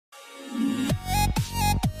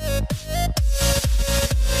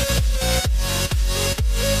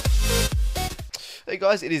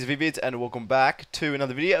guys, it is Vivids and welcome back to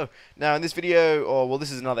another video. Now in this video,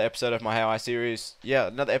 this is another episode of my How I series. Yeah,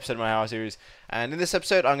 another episode of my How I series. And in this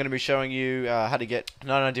episode, I'm going to be showing you how to get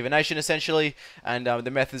 99 Divination essentially, and the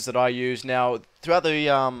methods that I use. Now, throughout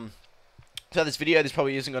this video, this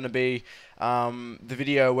probably isn't going to be the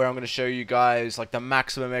video where I'm going to show you guys like the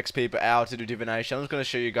maximum XP per hour to do divination. I'm just going to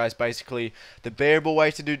show you guys basically the bearable way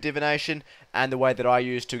to do divination and the way that I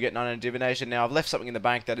use to get 99 divination. Now, I've left something in the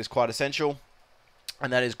bank that is quite essential,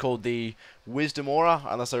 and that is called the Wisdom Aura.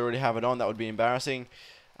 Unless I already have it on, that would be embarrassing.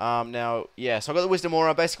 Now, yeah, so I've got the Wisdom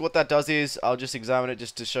Aura. Basically what that does is, I'll just examine it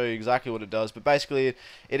just to show you exactly what it does. But basically,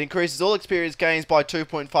 it increases all experience gains by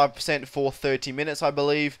 2.5% for 30 minutes, I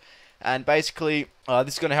believe. And basically,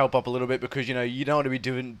 this is going to help up a little bit because, you know, you don't want to be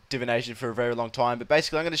doing divination for a very long time. But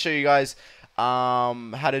basically, I'm going to show you guys how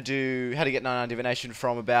to get 99 divination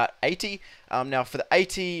from about 80. Now, for the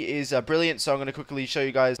 80 is brilliant, so I'm going to quickly show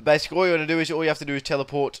you guys. Basically, all you have to do is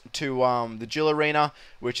teleport to the Jill Arena,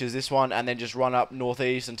 which is this one, and then just run up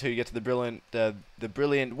northeast until you get to the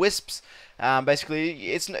brilliant wisps. Basically,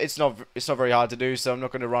 it's not very hard to do, so I'm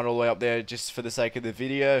not going to run all the way up there just for the sake of the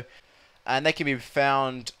video. And they can be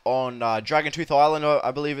found on Dragon Tooth Island,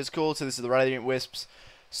 I believe it's called. So this is the Radiant Wisps.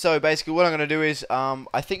 So basically what I'm going to do is,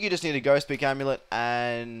 I think you just need a Ghost Beak Amulet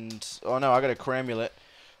and... Oh no, I got a Cramulet.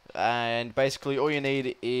 And basically all you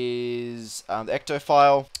need is the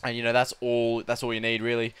Ectophile. And you know, that's all you need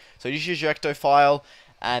really. So you just use your Ectophile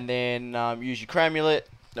and then use your Cramulet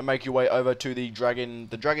and make your way over to the Dragon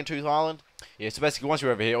Tooth Island. Yeah, so basically once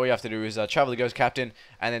you're over here, all you have to do is travel the Ghost Captain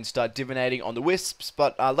and then start divinating on the Wisps.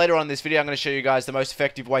 But later on in this video, I'm going to show you guys the most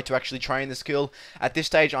effective way to actually train the skill. At this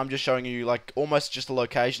stage, I'm just showing you like almost just the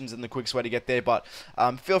locations and the quickest way to get there. But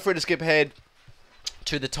feel free to skip ahead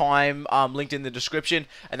to the time linked in the description,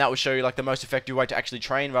 and that will show you like the most effective way to actually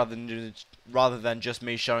train rather than just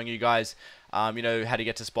me showing you guys you know, how to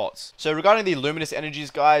get to spots. So regarding the luminous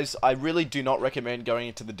energies, guys, I really do not recommend going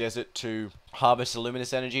into the desert to harvest the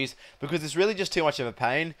luminous energies because it's really just too much of a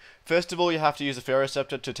pain. First of all, you have to use a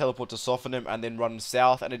Ferroceptor to teleport to Sophonim and then run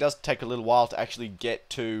south, and it does take a little while to actually get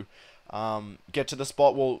to the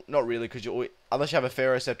spot. Well, not really, because unless you have a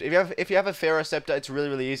Ferroceptor. If you have a Ferroceptor, it's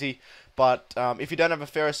really easy. But if you don't have a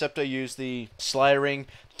Ferroceptor, use the Slayer Ring.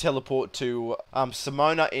 Teleport to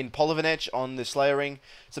Simona in Polivanech on the Slayer Ring.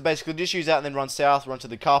 So basically, just use that and then run south, run to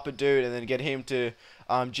the Carpet Dude, and then get him to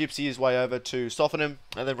gypsy his way over to Sophonim,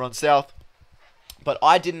 and then run south. But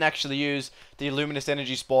I didn't actually use the Luminous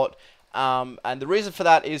Energy spot. And the reason for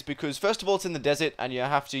that is because, first of all, it's in the desert, and you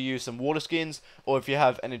have to use some water skins, or if you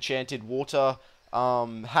have an enchanted water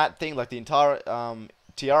hat thing, like the entire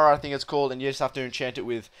tiara, I think it's called, and you just have to enchant it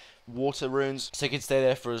with water runes, so you can stay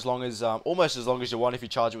there for as long as, almost as long as you want if you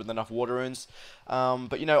charge it with enough water runes.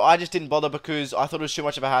 But you know, I just didn't bother because I thought it was too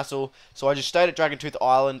much of a hassle, so I just stayed at Dragon Tooth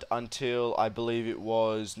Island until I believe it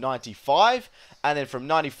was 95, and then from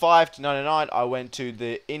 95 to 99 I went to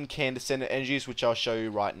the Incandescent Energies, which I'll show you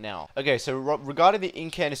right now. Okay, so regarding the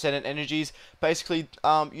Incandescent Energies, basically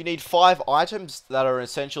you need 5 items that are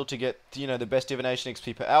essential to get, you know, the best divination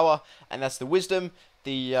XP per hour, and that's the Wisdom,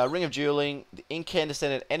 the Ring of Dueling, the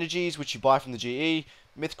Incandescent Energies, which you buy from the GE,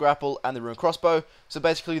 Myth Grapple, and the Rune Crossbow. So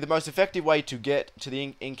basically, the most effective way to get to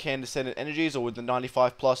the Incandescent Energies, or with the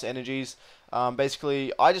 95 plus energies,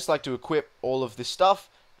 basically, I just like to equip all of this stuff,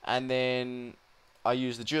 and then I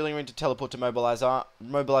use the Dueling Ring to teleport to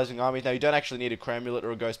Mobilizing Army. Now, you don't actually need a Cramulet or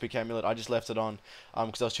a Ghost Beak Amulet. I just left it on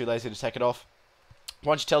because I was too lazy to take it off.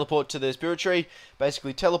 Once you teleport to the Spirit Tree,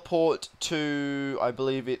 basically teleport to, I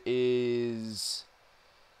believe it is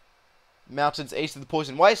mountains east of the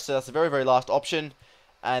Poison Waste, so that's the very last option.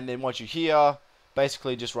 And then once you're here,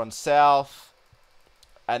 basically just run south,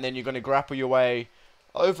 and then you're going to grapple your way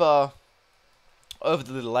over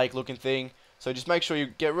the little lake looking thing. So just make sure you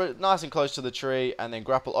get nice and close to the tree and then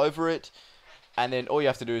grapple over it, and then all you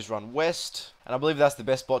have to do is run west, and I believe that's the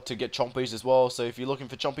best spot to get chompies as well. So if you're looking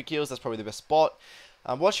for chompy kills, that's probably the best spot.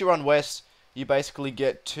 Once you run west, you basically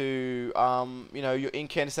get to you know, your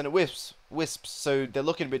Incandescent Wisps. So they're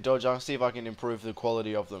looking a bit dodgy. I'll see if I can improve the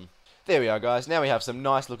quality of them. There we are, guys. Now we have some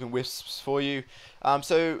nice looking Wisps for you.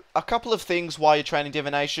 So a couple of things while you're training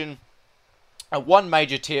divination. One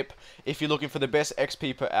major tip, if you're looking for the best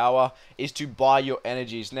XP per hour, is to buy your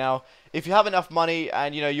energies. Now, if you have enough money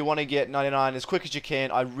and you know you want to get 99 as quick as you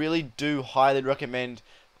can, I really do highly recommend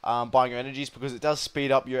buying your energies, because it does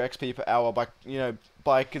speed up your XP per hour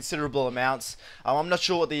by considerable amounts. I'm not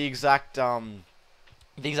sure what the exact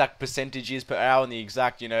percentage is per hour and the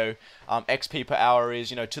exact, you know, XP per hour is,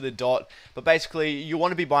 you know, to the dot. But basically, you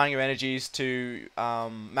want to be buying your energies to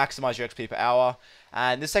maximize your XP per hour.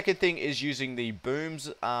 And the second thing is using the booms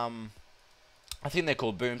I think they're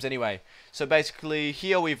called booms anyway. So basically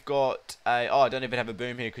here we've got a, oh, I don't even have a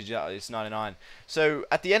boom here because it's 99. So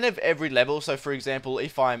at the end of every level, so for example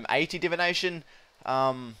if I'm 80 divination,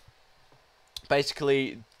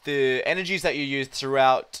 basically the energies that you use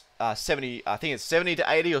throughout 70, I think it's 70 to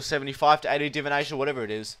 80 or 75 to 80 divination, whatever it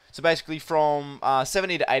is. So basically from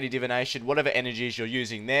 70 to 80 divination, whatever energies you're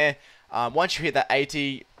using there, once you hit that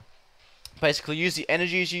 80, basically use the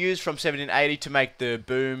energies you use from 70 and 80 to make the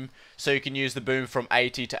boom. So you can use the boom from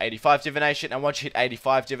 80 to 85 divination, and once you hit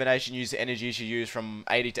 85 divination, use the energies you use from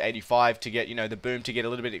 80 to 85 to get, you know, the boom to get a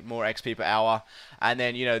little bit more XP per hour, and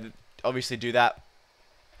then, you know, obviously do that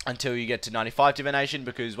until you get to 95 divination,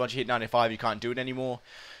 because once you hit 95 you can't do it anymore.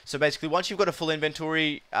 So basically once you've got a full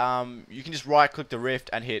inventory, you can just right click the rift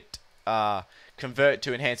and hit convert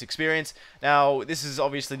to enhance experience. Now this is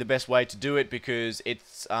obviously the best way to do it because it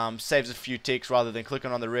saves a few ticks rather than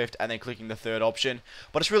clicking on the rift and then clicking the third option,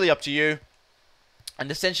 but it's really up to you. And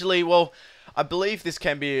essentially, well, I believe this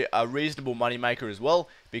can be a reasonable money maker as well,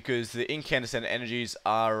 because the incandescent energies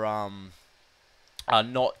are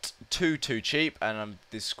not too cheap, and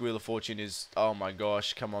this Squeal of Fortune is, oh my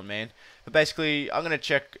gosh, come on man. But basically I'm going to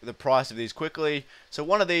check the price of these quickly. So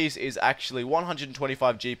one of these is actually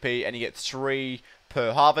 125 GP and you get 3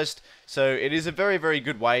 per harvest. So it is a very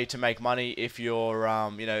good way to make money if you're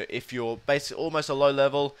you know, if you're basically almost a low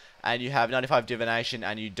level and you have 95 divination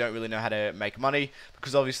and you don't really know how to make money,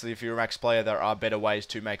 because obviously if you're a max player there are better ways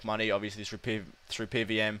to make money, obviously through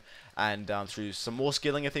PVM and through some more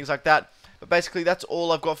skilling and things like that. But basically that's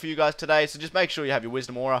all I've got for you guys today, so just make sure you have your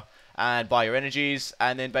wisdom aura and buy your energies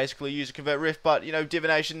and then basically use a convert rift. But you know,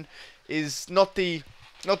 divination is not the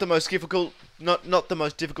most difficult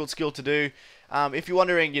skill to do. If you're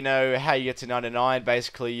wondering, you know, how you get to 99,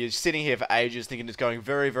 basically you're sitting here for ages thinking it's going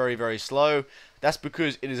very slow. That's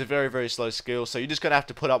because it is a very slow skill, so you're just going to have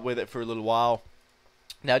to put up with it for a little while.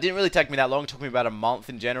 Now, it didn't really take me that long. It took me about a month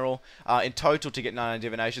in general, in total, to get 99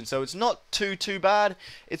 divination. So it's not too bad.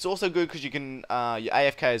 It's also good because you can you're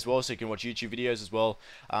AFK as well, so you can watch YouTube videos as well.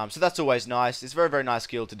 So that's always nice. It's a very nice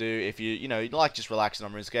skill to do if you know, you like just relaxing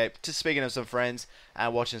on RuneScape, just speaking to some friends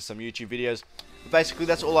and watching some YouTube videos. But basically,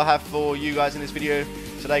 that's all I have for you guys in this video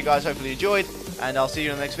today, guys. Hopefully you enjoyed, and I'll see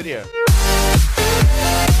you in the next video.